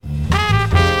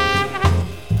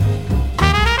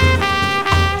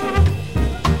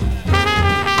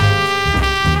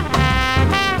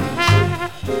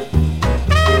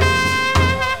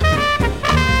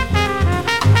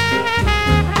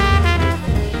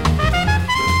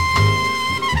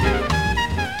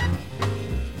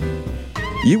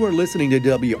You are listening to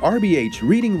WRBH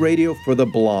Reading Radio for the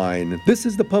Blind. This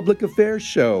is the Public Affairs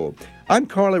Show. I'm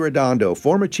Carly Redondo,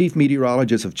 former Chief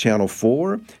Meteorologist of Channel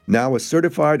 4, now a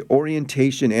Certified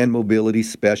Orientation and Mobility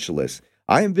Specialist.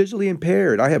 I am visually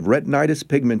impaired. I have retinitis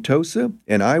pigmentosa,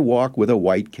 and I walk with a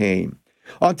white cane.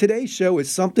 On today's show is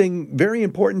something very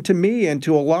important to me and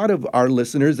to a lot of our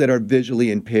listeners that are visually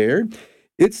impaired.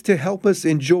 It's to help us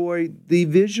enjoy the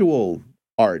visual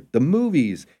art, the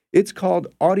movies. It's called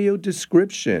audio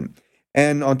description.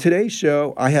 And on today's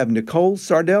show, I have Nicole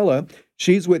Sardella.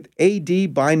 She's with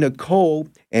AD by Nicole,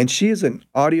 and she is an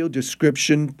audio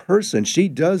description person. She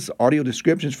does audio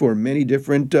descriptions for many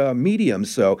different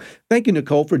mediums. So thank you,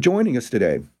 Nicole, for joining us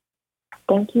today.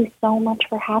 Thank you so much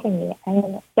for having me.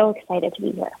 I'm so excited to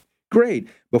be here. Great.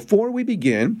 Before we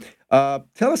begin,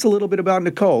 tell us a little bit about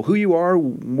Nicole, who you are,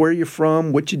 where you're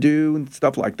from, what you do, and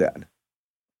stuff like that.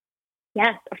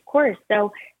 Yes, of course.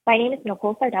 So my name is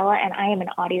Nicole Sardella, and I am an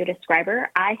audio describer.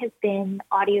 I have been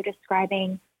audio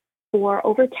describing for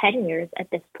over 10 years at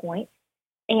this point,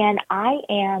 and I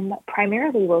am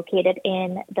primarily located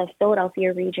in the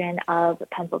Philadelphia region of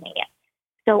Pennsylvania.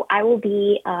 So I will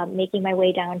be making my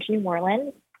way down to New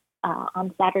Orleans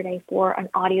on Saturday for an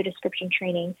audio description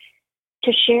training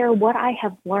to share what I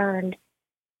have learned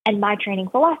and my training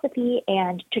philosophy,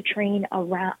 and to train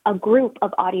around a group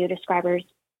of audio describers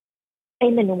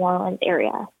in the New Orleans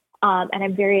area. And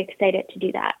I'm very excited to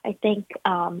do that. I think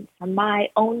from my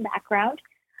own background,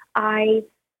 I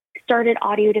started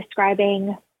audio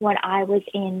describing when I was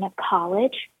in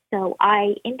college. So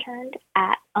I interned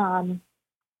at an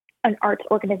arts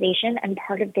organization, and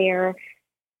part of their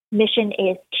mission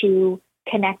is to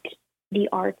connect the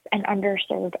arts and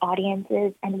underserved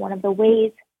audiences. And one of the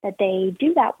ways that they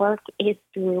do that work is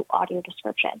through audio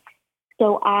description.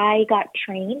 So I got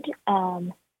trained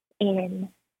in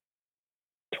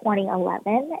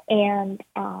 2011 and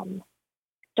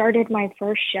started my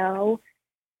first show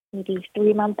maybe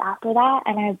 3 months after that,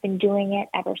 and I've been doing it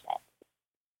ever since.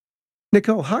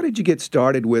 Nicole, how did you get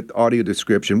started with audio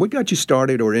description? What got you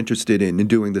started or interested in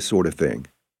doing this sort of thing?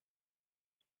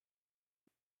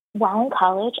 While in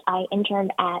college, I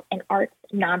interned at an arts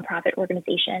nonprofit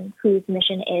organization whose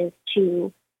mission is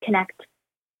to connect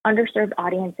underserved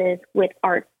audiences with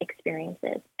arts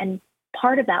experiences. And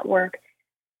part of that work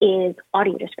is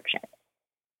audio description.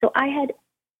 So I had,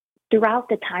 throughout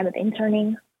the time of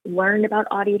interning, learned about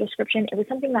audio description. It was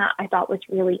something that I thought was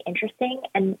really interesting.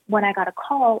 And when I got a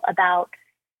call about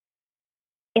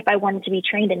if I wanted to be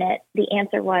trained in it, the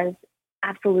answer was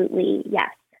absolutely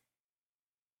yes.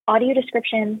 Audio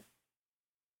description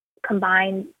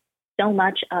combines so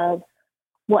much of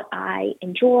what I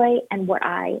enjoy and what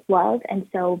I love. And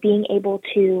so being able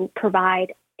to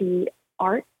provide the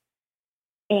art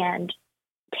and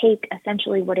take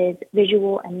essentially what is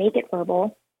visual and make it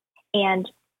verbal, and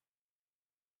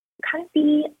kind of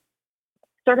be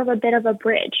sort of a bit of a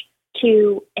bridge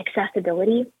to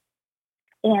accessibility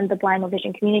and the blind low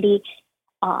vision community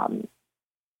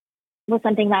was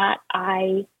something that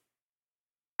I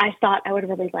thought I would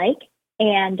really like.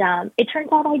 And it turns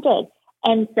out I did.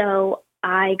 And so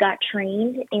I got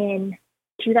trained in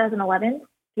 2011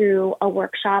 through a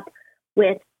workshop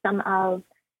with some of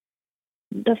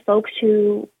the folks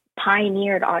who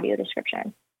pioneered audio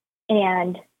description.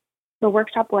 And the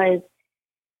workshop was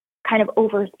kind of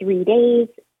over 3 days.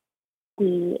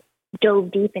 We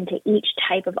dove deep into each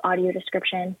type of audio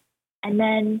description. And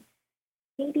then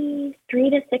maybe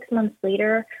 3 to 6 months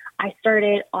later, I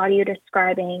started audio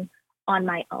describing on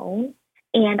my own.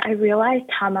 And I realized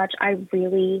how much I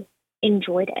really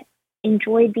enjoyed it.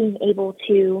 Enjoyed being able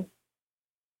to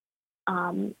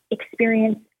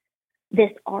experience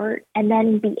this art and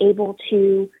then be able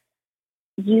to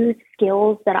use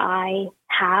skills that I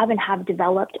have and have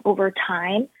developed over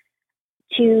time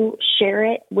to share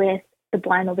it with the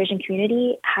blind low vision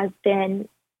community has been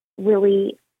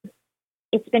really,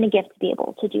 it's been a gift to be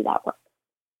able to do that work.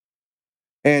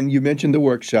 And you mentioned the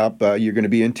workshop. You're going to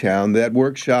be in town. That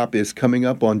workshop is coming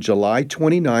up on July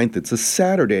 29th. It's a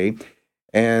Saturday.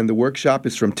 And the workshop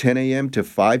is from 10 a.m. to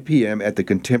 5 p.m. at the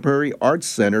Contemporary Arts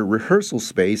Center rehearsal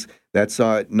space. That's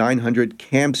 900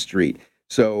 Camp Street.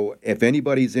 So if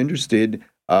anybody's interested,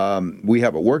 we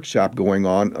have a workshop going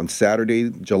on Saturday,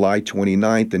 July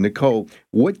 29th. And Nicole,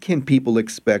 what can people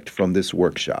expect from this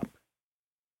workshop?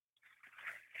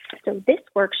 So this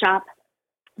workshop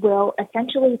will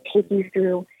essentially take you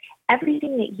through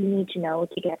everything that you need to know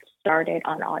to get started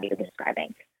on audio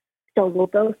describing. So we'll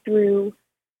go through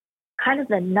kind of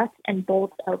the nuts and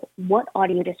bolts of what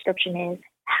audio description is,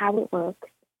 how it works,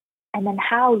 and then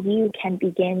how you can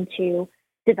begin to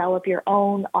develop your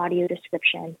own audio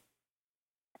description.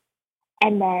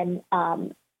 and then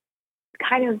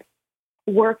kind of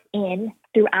work in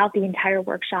throughout the entire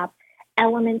workshop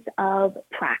elements of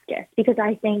practice, because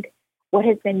I think what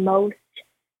has been most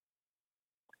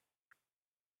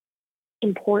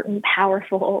important,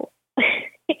 powerful,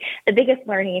 the biggest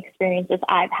learning experiences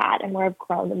I've had and where I've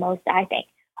grown the most, I think,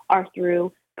 are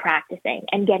through practicing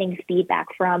and getting feedback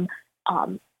from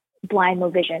blind low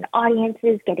vision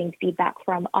audiences, getting feedback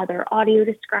from other audio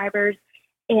describers,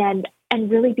 and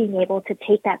really being able to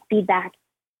take that feedback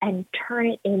and turn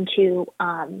it into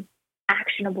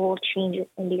actionable changes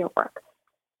into your work.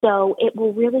 So it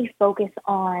will really focus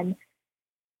on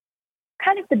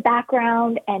kind of the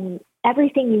background and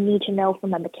everything you need to know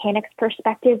from a mechanics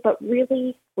perspective, but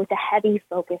really with a heavy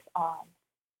focus on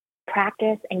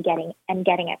practice and getting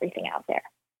everything out there.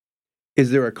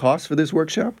 Is there a cost for this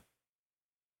workshop?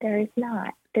 There is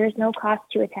not. There's no cost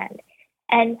to attend.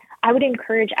 And I would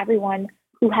encourage everyone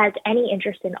who has any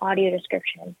interest in audio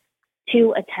description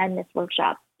to attend this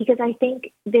workshop, because I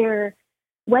think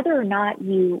whether or not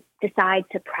you decide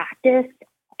to practice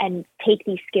and take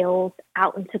these skills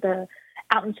out into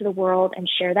the world and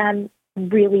share them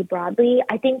really broadly,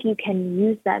 I think you can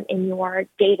use them in your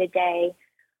day-to-day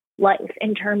life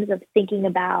in terms of thinking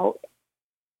about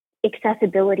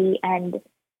accessibility and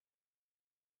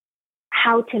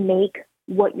how to make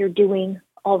what you're doing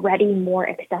already more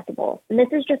accessible. And this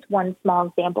is just one small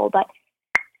example, but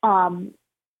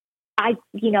I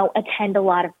attend a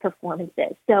lot of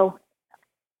performances. So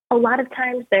a lot of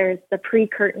times there's the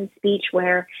pre-curtain speech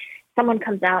where someone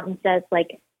comes out and says,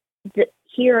 like,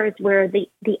 here is where the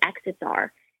exits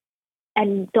are.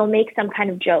 And they'll make some kind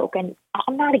of joke. And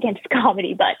I'm not against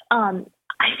comedy, but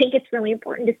I think it's really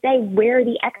important to say where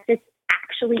the exits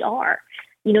actually are.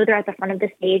 They're at the front of the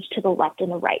stage to the left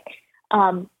and the right.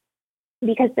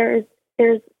 Because there's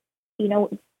a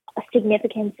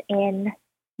significance in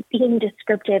being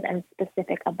descriptive and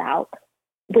specific about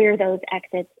where those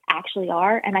exits actually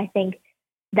are. And I think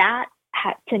that,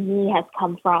 to me, has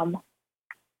come from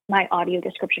my audio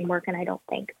description work. And I don't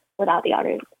think without the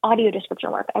audio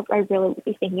description work, I really would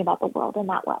be thinking about the world in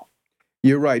that way.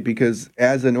 You're right, because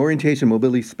as an orientation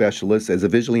mobility specialist, as a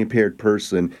visually impaired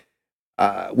person,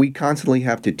 we constantly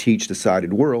have to teach the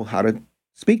sighted world how to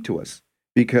speak to us.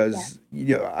 Because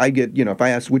I get, if I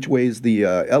ask which way is the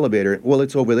elevator, well,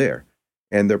 it's over there.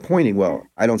 And they're pointing, well,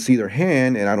 I don't see their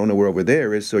hand and I don't know where over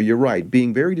there is. So you're right.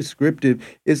 Being very descriptive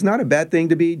is not a bad thing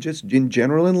to be just in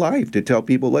general in life, to tell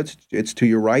people, it's to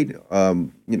your right,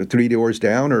 3 doors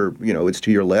down, or, it's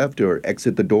to your left, or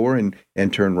exit the door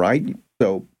and turn right.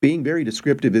 So being very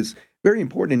descriptive is very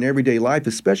important in everyday life,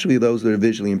 especially those that are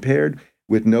visually impaired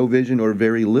with no vision or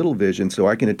very little vision. So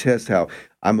I can attest how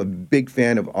I'm a big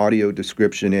fan of audio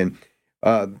description. And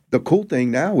the cool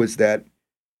thing now is that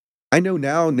I know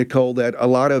now, Nicole, that a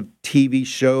lot of TV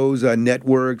shows,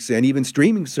 networks, and even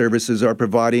streaming services are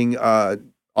providing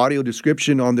audio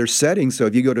description on their settings. So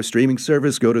if you go to a streaming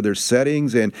service, go to their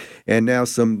settings, and now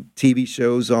some TV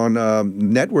shows on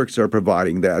networks are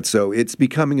providing that. So it's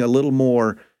becoming a little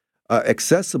more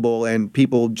accessible, and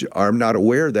people are not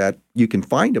aware that you can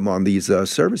find them on these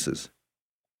services.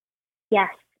 Yes.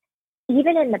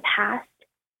 Even in the past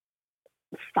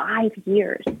 5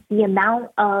 years, the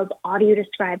amount of audio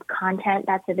described content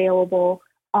that's available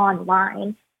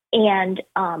online and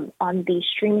on these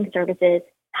streaming services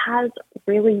has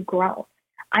really grown.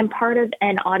 I'm part of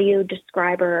an audio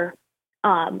describer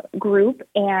group,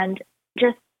 and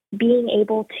just being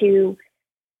able to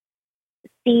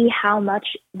see how much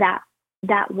that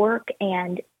work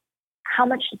and how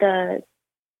much the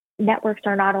networks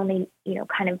are not only,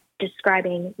 kind of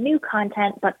describing new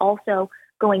content, but also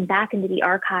going back into the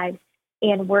archives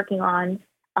and working on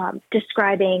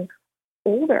describing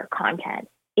older content.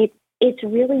 It's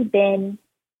really been,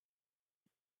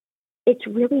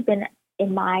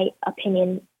 in my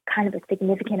opinion, kind of a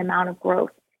significant amount of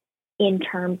growth in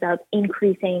terms of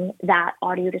increasing that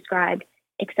audio described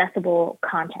accessible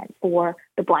content for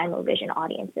the blind low vision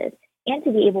audiences, and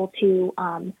to be able to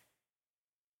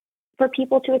for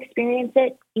people to experience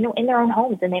it, in their own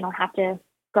homes, and they don't have to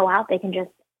go out. They can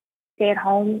just stay at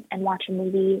home and watch a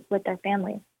movie with their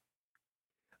family.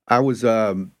 I was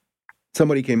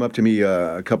somebody came up to me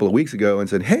a couple of weeks ago and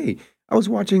said, "Hey, I was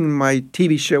watching my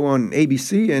TV show on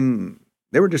ABC and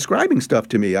they were describing stuff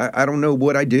to me. I don't know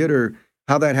what I did or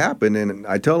how that happened." And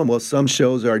I tell them, well, some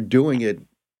shows are doing it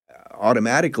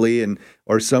automatically,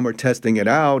 or some are testing it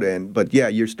out. But yeah,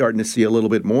 you're starting to see a little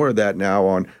bit more of that now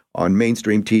on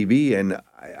mainstream TV. And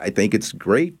I think it's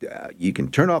great. You can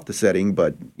turn off the setting,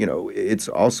 but it's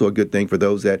also a good thing for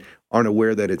those that aren't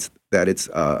aware that it's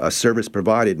a service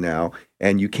provided now,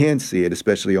 and you can see it,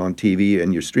 especially on TV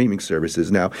and your streaming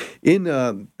services. Now, in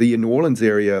the New Orleans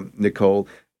area, Nicole,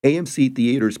 AMC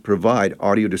theaters provide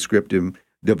audio descriptive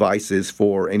devices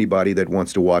for anybody that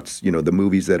wants to watch, the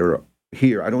movies that are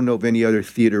here. I don't know of any other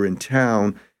theater in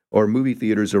town or movie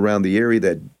theaters around the area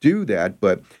that do that,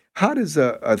 but how does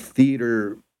a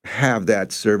theater have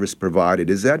that service provided?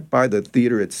 Is that by the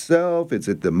theater itself? Is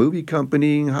it the movie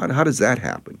company? How does that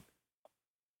happen?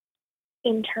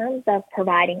 In terms of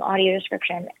providing audio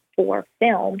description for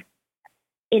film,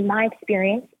 in my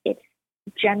experience, it's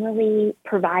generally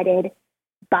provided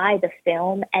by the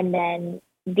film, and then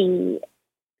the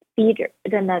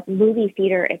movie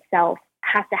theater itself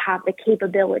has to have the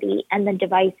capability and the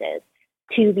devices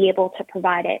to be able to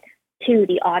provide it to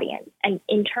the audience. And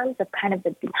in terms of kind of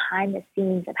the behind the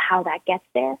scenes of how that gets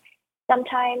there,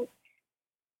 sometimes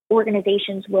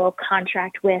organizations will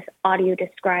contract with audio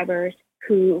describers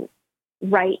who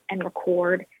write and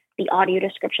record the audio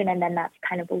description, and then that's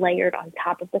kind of layered on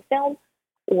top of the film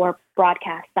or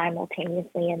broadcast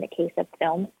simultaneously in the case of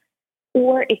film.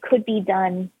 Or it could be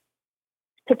done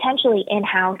potentially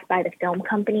in-house by the film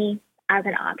company as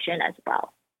an option as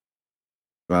well.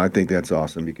 Well, I think that's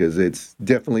awesome because it's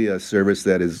definitely a service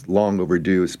that is long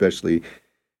overdue, especially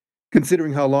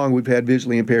considering how long we've had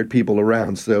visually impaired people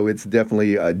around. So it's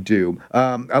definitely due.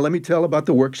 Let me tell about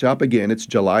the workshop again. It's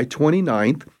July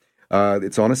 29th.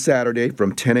 It's on a Saturday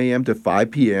from 10 a.m. to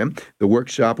 5 p.m. The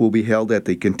workshop will be held at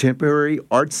the Contemporary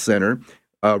Arts Center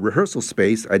rehearsal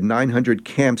space at 900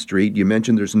 Camp Street. You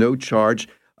mentioned there's no charge.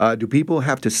 Do people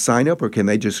have to sign up or can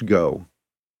they just go?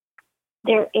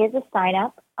 There is a sign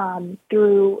up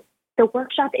through the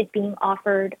workshop is being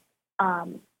offered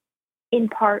in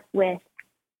part with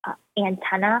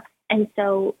Antenna. And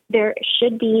so there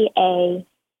should be a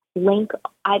link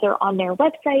either on their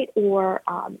website or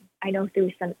I know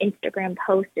through some Instagram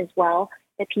posts as well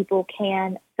that people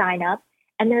can sign up.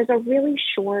 And there's a really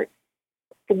short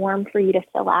form for you to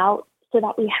fill out so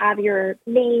that we have your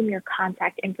name, your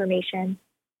contact information,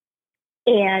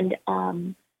 and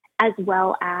as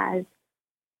well as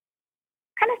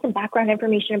kind of some background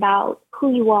information about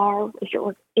who you are,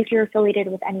 if you're affiliated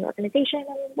with any organization,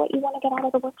 and what you want to get out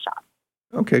of the workshop.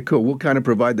 Okay, cool. We'll kind of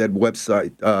provide that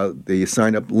website, the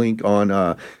sign-up link on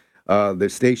the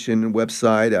station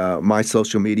website, my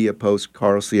social media post,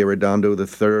 Carl C. Arredondo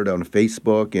III on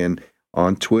Facebook, and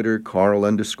on Twitter,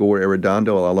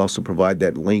 Carl_Arredondo. I'll also provide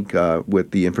that link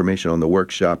with the information on the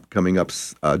workshop coming up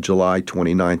July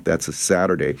 29th. That's a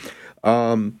Saturday.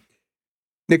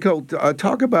 Nicole,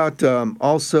 talk about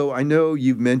also, I know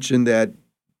you've mentioned that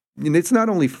it's not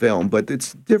only film, but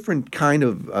it's different kind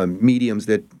of mediums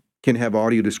that can have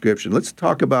audio description. Let's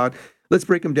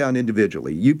break them down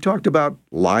individually. You've talked about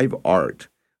live art.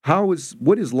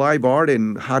 What is live art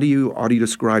and how do you audio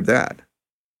describe that?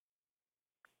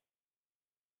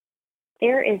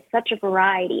 There is such a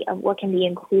variety of what can be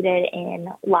included in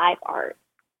live art.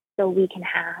 So we can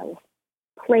have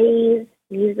plays,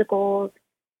 musicals,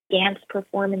 dance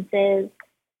performances.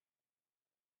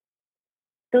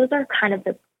 Those are kind of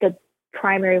the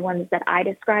primary ones that I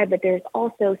describe, but there's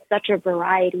also such a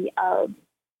variety of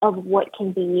what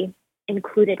can be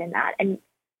included in that. And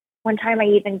one time I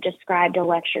even described a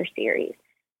lecture series.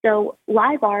 So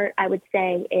live art, I would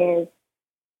say, is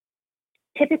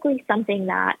typically something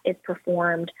that is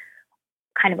performed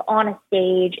kind of on a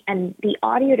stage, and the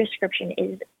audio description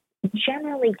is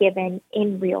generally given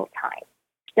in real time.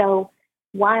 So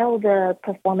while the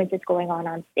performance is going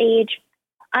on stage,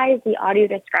 I, as the audio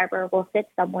describer, will sit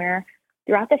somewhere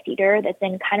throughout the theater that's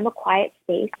in kind of a quiet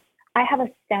space. I have a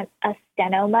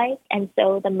steno mic, and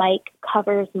so the mic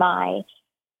covers my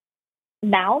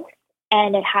mouth,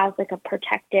 and it has like a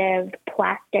protective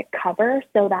plastic cover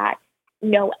so that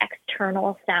no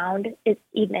external sound is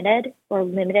emitted, or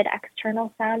limited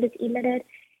external sound is emitted.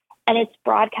 And it's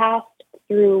broadcast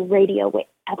through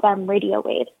FM radio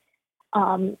waves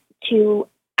to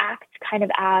act kind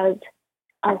of as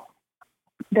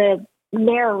the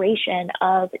narration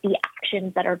of the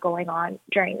actions that are going on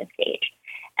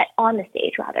on the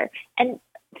stage rather. And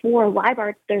for live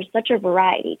arts, there's such a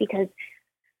variety because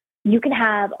you can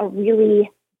have a really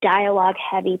dialogue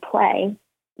heavy play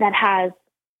that has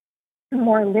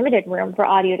more limited room for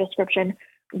audio description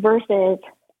versus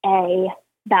a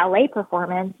ballet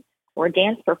performance or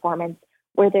dance performance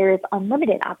where there's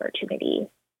unlimited opportunity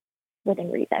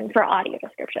within reason for audio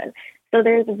description. So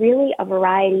there's really a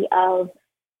variety of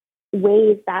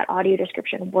ways that audio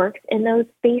description works in those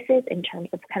spaces in terms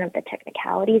of kind of the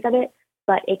technicalities of it,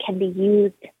 but it can be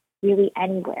used really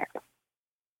anywhere.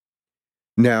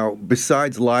 Now,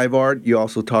 besides live art, you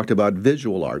also talked about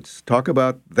visual arts. Talk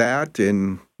about that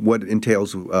and what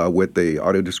entails with the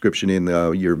audio description in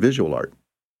your visual art.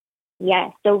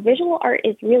 Yes, so visual art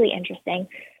is really interesting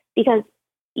because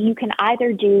you can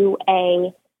either do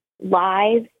a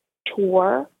live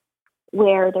tour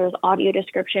where there's audio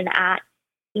description at,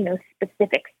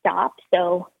 specific stops.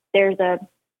 So there's a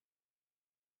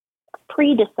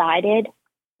pre-decided,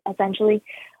 essentially,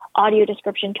 audio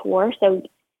description tour. So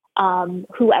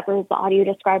whoever is the audio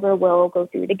describer will go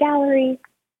through the gallery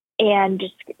and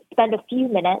just spend a few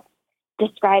minutes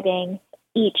describing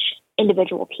each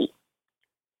individual piece.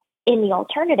 In the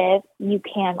alternative, you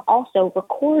can also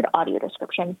record audio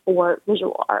description for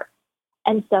visual art.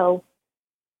 And so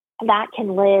that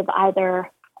can live either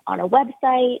on a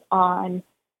website, on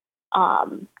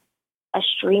a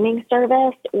streaming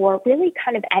service, or really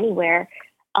kind of anywhere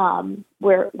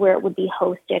where it would be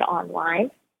hosted online.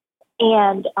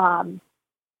 And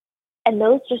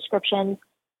those descriptions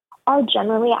are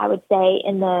generally, I would say,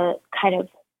 in the kind of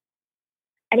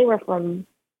anywhere from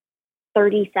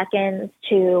 30 seconds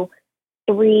to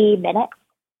 3 minutes.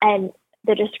 And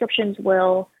the descriptions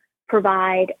will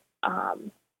provide a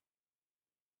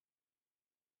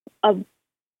kind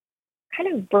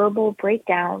of verbal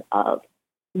breakdown of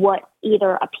what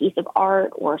either a piece of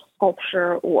art or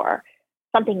sculpture or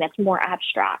something that's more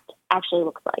abstract actually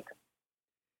looks like.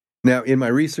 Now, in my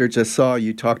research, I saw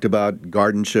you talked about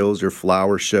garden shows or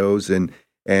flower shows, and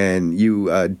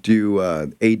you do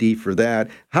AD for that.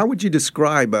 How would you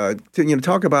describe,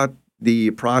 talk about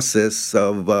the process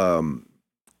of,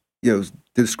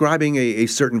 describing a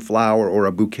certain flower or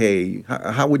a bouquet?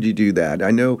 How would you do that?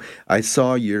 I know I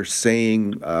saw you're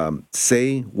saying,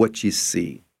 say what you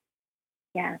see.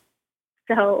 Yeah.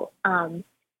 So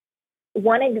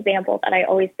one example that I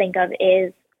always think of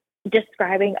is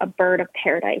describing a bird of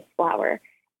paradise flower.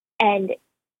 And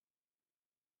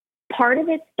part of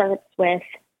it starts with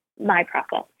my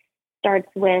process, starts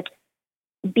with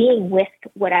being with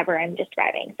whatever I'm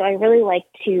describing. So I really like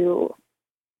to,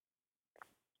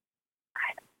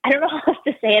 I don't know how else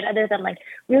to say it other than like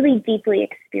really deeply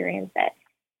experience it,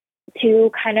 to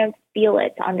kind of feel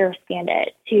it, to understand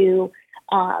it, to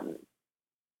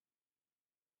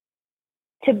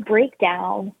break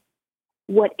down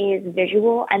what is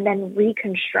visual and then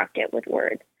reconstruct it with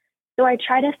words. So I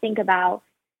try to think about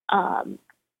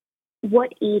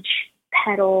what each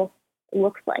petal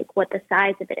looks like, what the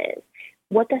size of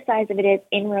it is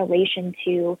in relation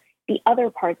to the other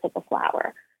parts of the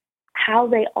flower, how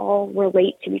they all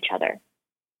relate to each other.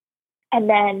 And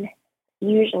then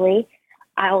usually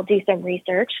I'll do some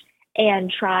research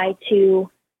and try to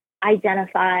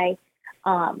identify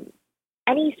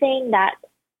anything that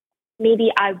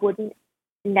maybe I wouldn't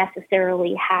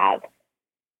necessarily have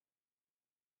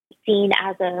seen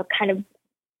as a kind of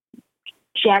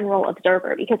general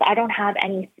observer, because I don't have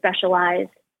any specialized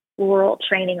floral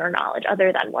training or knowledge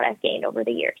other than what I've gained over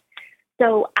the years.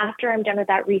 So after I'm done with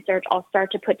that research, I'll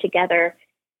start to put together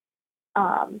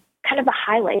kind of the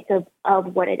highlights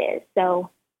of what it is.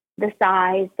 So the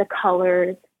size, the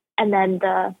colors, and then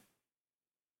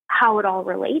how it all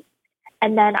relates.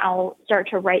 And then I'll start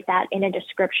to write that in a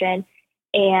description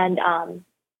and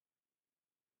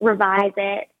revise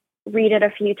it, read it a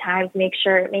few times, make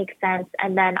sure it makes sense,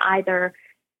 and then either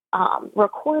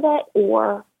record it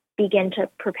or begin to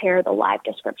prepare the live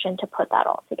description to put that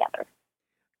all together.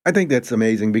 I think that's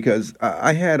amazing because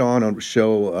I had on a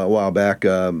show a while back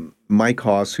Mike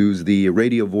Hoss, who's the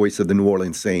radio voice of the New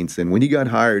Orleans Saints. And when he got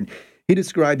hired, he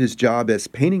described his job as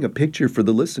painting a picture for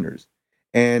the listeners.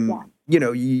 And,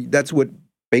 that's what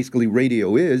basically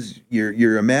radio is.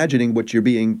 You're imagining what you're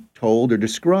being told or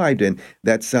described. And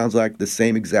that sounds like the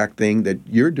same exact thing that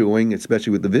you're doing,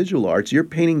 especially with the visual arts. You're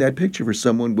painting that picture for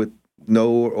someone with no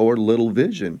or little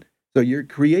vision. So you're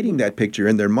creating that picture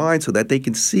in their mind so that they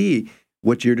can see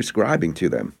what you're describing to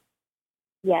them.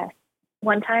 Yes.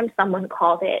 One time someone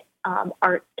called it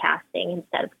art casting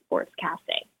instead of sports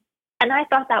casting. And I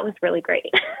thought that was really great.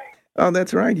 Oh,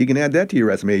 that's right. You can add that to your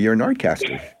resume. You're an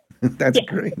artcaster. That's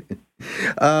great.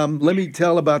 Let me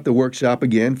tell about the workshop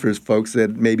again for folks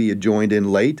that maybe had joined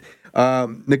in late.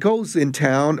 Nicole's in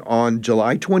town on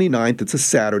July 29th. It's a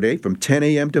Saturday from 10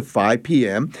 a.m. to 5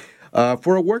 p.m.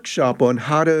 For a workshop on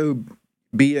how to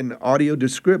be an audio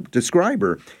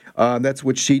describer. That's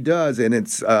what she does, and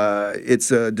it's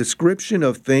a description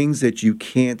of things that you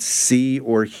can't see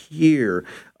or hear,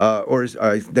 or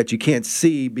that you can't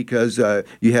see because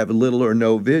you have little or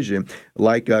no vision.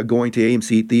 Like going to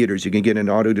AMC theaters, you can get an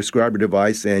audio describer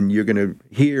device, and you're going to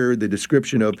hear the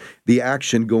description of the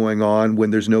action going on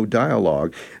when there's no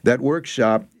dialogue. That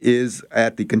workshop is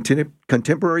at the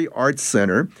Contemporary Arts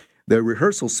Center, the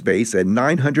rehearsal space at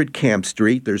 900 Camp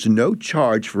Street. There's no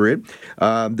charge for it.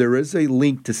 There is a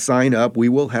link to sign up. We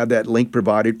will have that link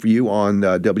provided for you on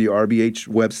WRBH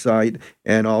website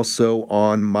and also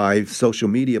on my social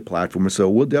media platform. So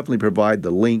we'll definitely provide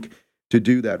the link to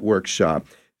do that workshop.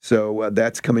 So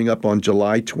that's coming up on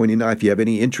July 29th. If you have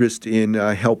any interest in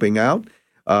helping out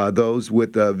those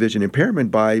with vision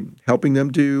impairment by helping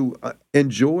them to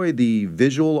enjoy the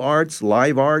visual arts,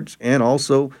 live arts, and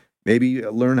also maybe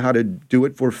learn how to do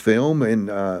it for film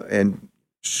and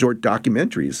short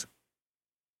documentaries.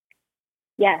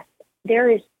 Yes,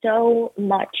 there is so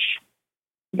much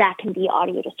that can be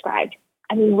audio described.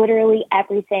 I mean, literally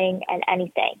everything and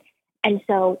anything. And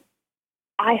so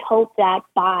I hope that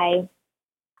by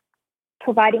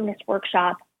providing this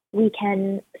workshop, we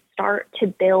can start to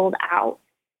build out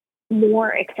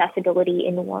more accessibility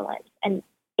in New Orleans. And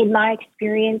in my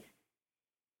experience,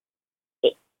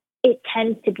 it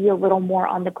tends to be a little more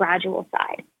on the gradual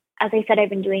side. As I said,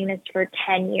 I've been doing this for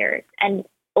 10 years, and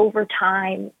over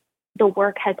time, the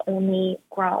work has only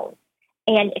grown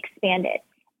and expanded.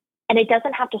 And it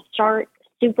doesn't have to start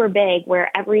super big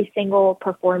where every single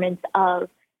performance of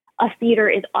a theater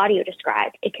is audio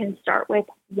described. It can start with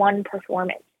one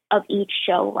performance of each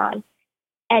show run.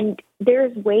 And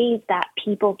there's ways that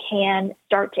people can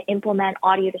start to implement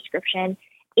audio description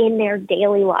in their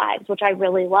daily lives, which I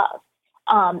really love.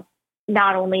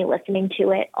 Not only listening to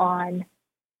it on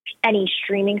any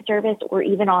streaming service or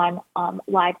even on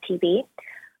live TV,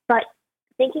 but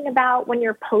thinking about when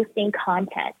you're posting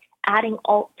content, adding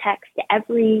alt text to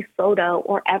every photo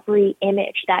or every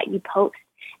image that you post,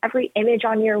 every image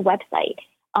on your website.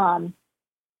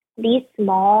 These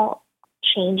small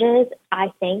changes,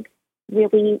 I think,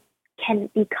 really can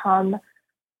become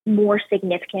more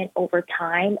significant over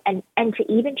time and to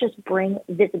even just bring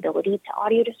visibility to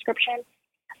audio description.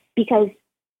 Because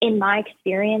in my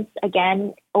experience,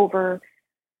 again, over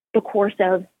the course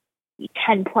of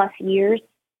 10 plus years,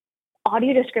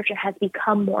 audio description has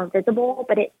become more visible,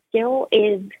 but it still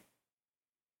is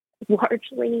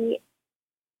largely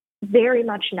very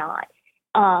much not.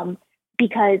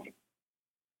 Because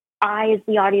I, as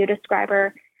the audio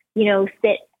describer,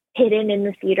 sit hidden in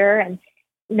the theater and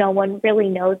no one really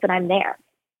knows that I'm there.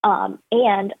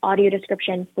 And audio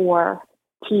description for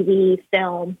TV,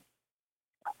 film,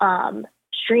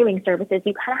 streaming services,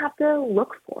 you kind of have to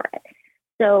look for it.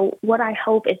 So what I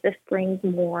hope is this brings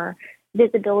more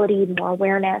visibility, more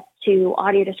awareness to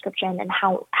audio description and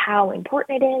how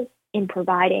important it is in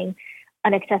providing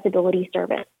an accessibility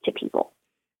service to people.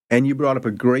 And you brought up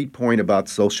a great point about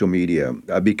social media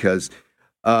because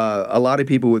a lot of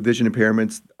people with vision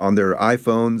impairments on their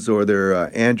iPhones or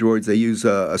their Androids, they use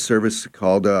a service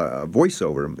called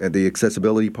VoiceOver at the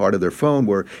accessibility part of their phone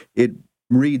where it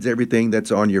reads everything that's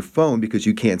on your phone because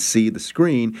you can't see the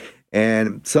screen.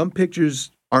 And some pictures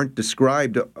aren't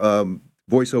described.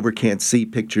 VoiceOver can't see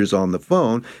pictures on the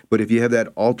phone, but if you have that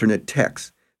alternate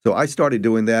text. So I started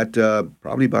doing that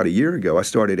probably about a year ago. I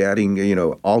started adding,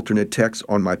 alternate text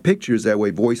on my pictures. That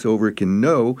way VoiceOver can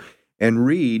know and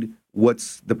read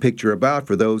what's the picture about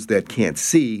for those that can't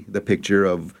see the picture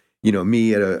of,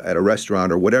 me at a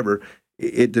restaurant or whatever.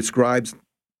 It describes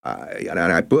and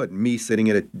I put me sitting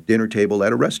at a dinner table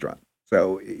at a restaurant.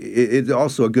 So it's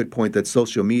also a good point that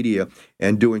social media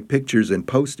and doing pictures and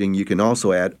posting, you can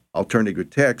also add alternative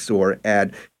text or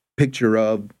add picture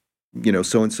of,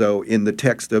 so-and-so in the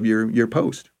text of your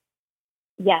post.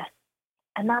 Yes.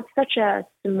 And that's such a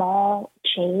small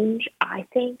change, I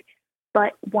think,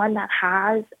 but one that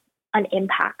has an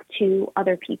impact to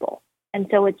other people. And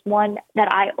so it's one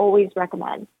that I always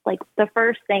recommend. Like the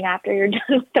first thing after you're done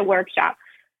with the workshop,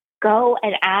 go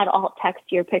and add alt text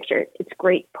to your picture. It's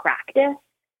great practice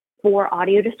for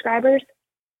audio describers,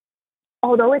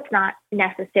 although it's not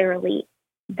necessarily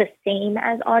the same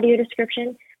as audio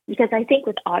description, because I think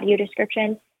with audio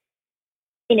description,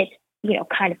 in its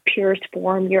kind of purest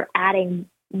form, you're adding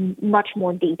much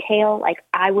more detail. Like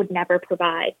I would never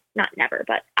provide, not never,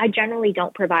 but I generally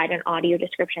don't provide an audio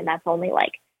description that's only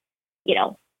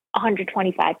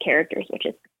 125 characters, which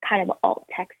is kind of alt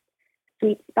text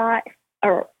sweet spot,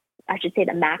 or I should say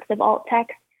the max of alt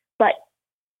text, but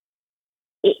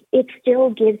it still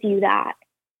gives you that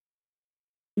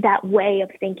way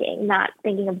of thinking, not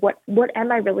thinking of what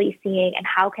am I really seeing and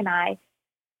how can I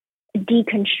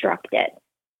deconstruct it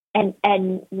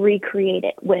and recreate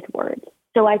it with words.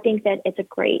 So I think that it's a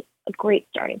great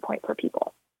starting point for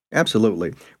people.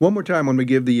 Absolutely. One more time when we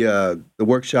give the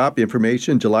workshop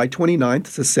information, July 29th,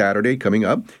 it's a Saturday coming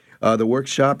up. The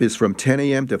workshop is from 10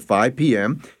 a.m. to 5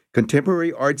 p.m.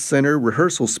 Contemporary Arts Center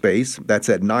rehearsal space. That's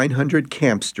at 900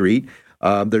 Camp Street.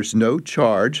 There's no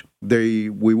charge. We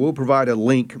will provide a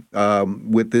link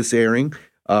with this airing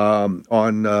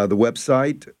on the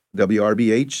website,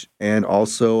 WRBH, and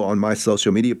also on my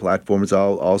social media platforms.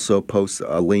 I'll also post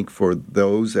a link for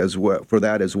those as well, for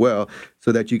that as well,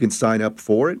 so that you can sign up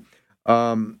for it.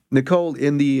 Nicole,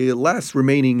 in the last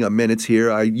remaining minutes here,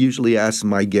 I usually ask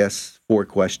my guests 4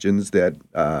 questions that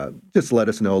just let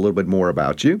us know a little bit more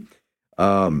about you.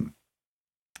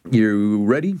 You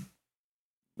ready?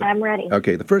 I'm ready.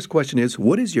 Okay, the first question is,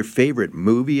 what is your favorite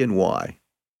movie and why?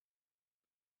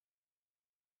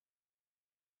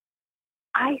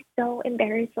 I so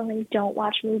embarrassingly don't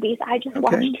watch movies. I just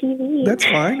watch TV. That's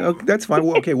fine. Okay, that's fine.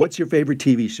 Well, okay, what's your favorite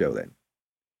TV show then?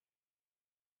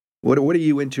 What are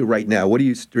you into right now? What are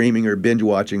you streaming or binge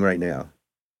watching right now?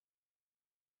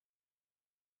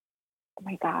 Oh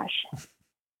my gosh.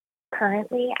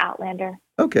 Currently, Outlander.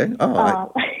 Okay.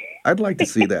 Oh, I'd like to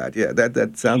see that. Yeah,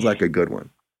 that sounds like a good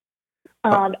one.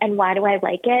 And why do I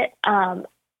like it?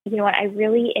 You know what? I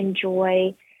really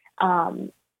enjoy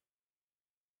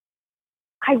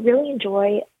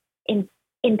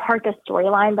in part the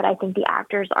storyline, but I think the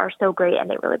actors are so great and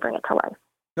they really bring it to life.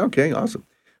 Okay, awesome.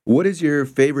 What is your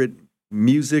favorite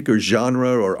music or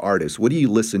genre or artist? What do you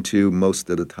listen to most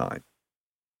of the time?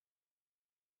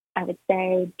 I would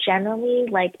say generally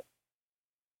like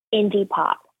indie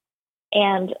pop.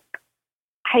 And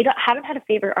I haven't had a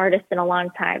favorite artist in a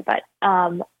long time, but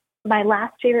my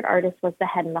last favorite artist was The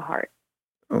Head and the Heart.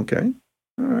 Okay,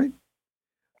 all right.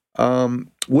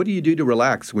 What do you do to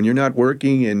relax when you're not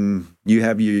working and you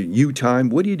have your you time?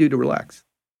 What do you do to relax?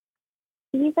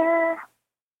 Either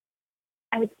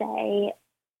I would say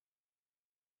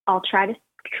I'll try to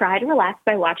relax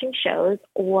by watching shows,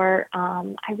 or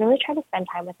I really try to spend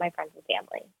time with my friends and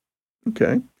family.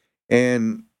 Okay.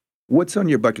 And what's on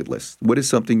your bucket list? What is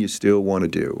something you still want to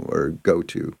do or go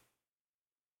to?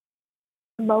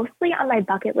 Mostly on my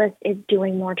bucket list is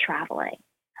doing more traveling.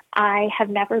 I have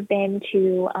never been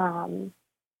to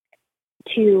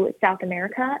South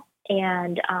America,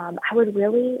 and I would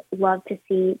really love to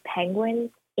see penguins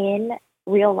in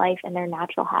real life in their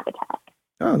natural habitat.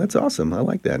 Oh, that's awesome. I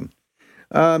like that.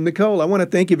 Nicole, I want to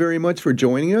thank you very much for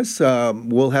joining us.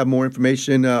 We'll have more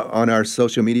information on our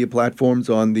social media platforms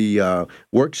on the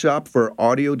workshop for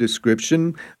audio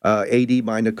description. AD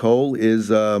by Nicole is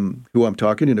who I'm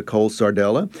talking to, Nicole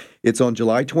Sardella. It's on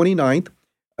July 29th.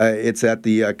 It's at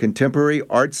the Contemporary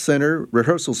Arts Center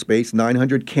rehearsal space,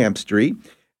 900 Camp Street.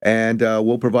 And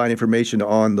we'll provide information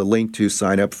on the link to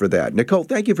sign up for that. Nicole,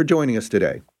 thank you for joining us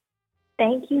today.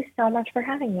 Thank you so much for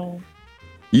having me.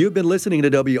 You've been listening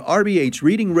to WRBH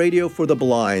Reading Radio for the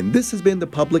Blind. This has been the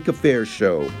Public Affairs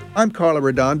Show. I'm Carla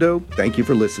Redondo. Thank you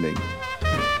for listening.